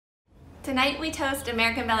Tonight we toast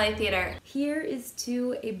American Ballet Theatre. Here is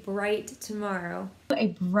to a bright tomorrow. A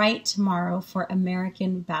bright tomorrow for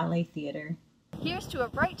American Ballet Theatre. Here's to a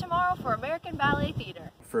bright tomorrow for American Ballet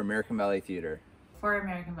Theatre. For American Ballet Theatre. For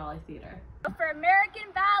American Ballet Theatre. For American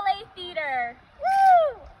Ballet Theatre.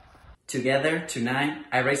 Woo! Together, tonight,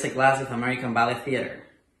 I raise a glass with American Ballet Theatre.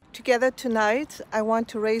 Together tonight, I want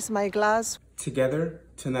to raise my glass. Together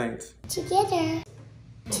tonight. Together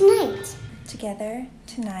tonight. Together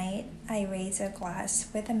tonight, I raise a glass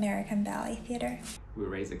with American Ballet Theatre. We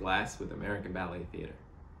raise a glass with American Ballet Theatre.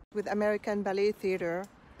 With American Ballet Theatre.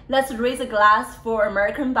 Let's raise a glass for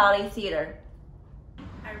American Ballet Theatre.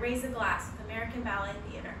 I raise a glass with American Ballet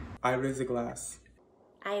Theatre. I raise a glass.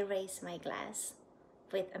 I raise my glass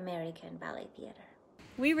with American Ballet Theatre.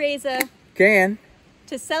 We raise a can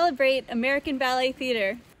to celebrate American Ballet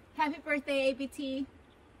Theatre. Happy birthday, ABT.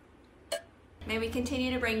 May we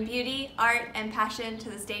continue to bring beauty, art, and passion to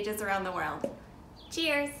the stages around the world.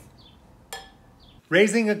 Cheers!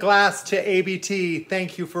 Raising a glass to ABT,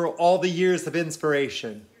 thank you for all the years of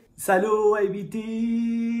inspiration. Salud,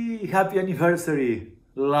 ABT! Happy anniversary!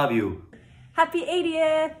 Love you! Happy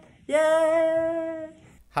 80th! Yay!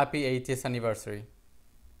 Happy 80th anniversary.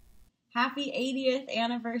 Happy 80th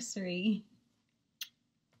anniversary.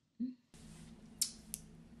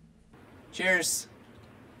 Cheers!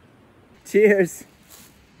 Cheers!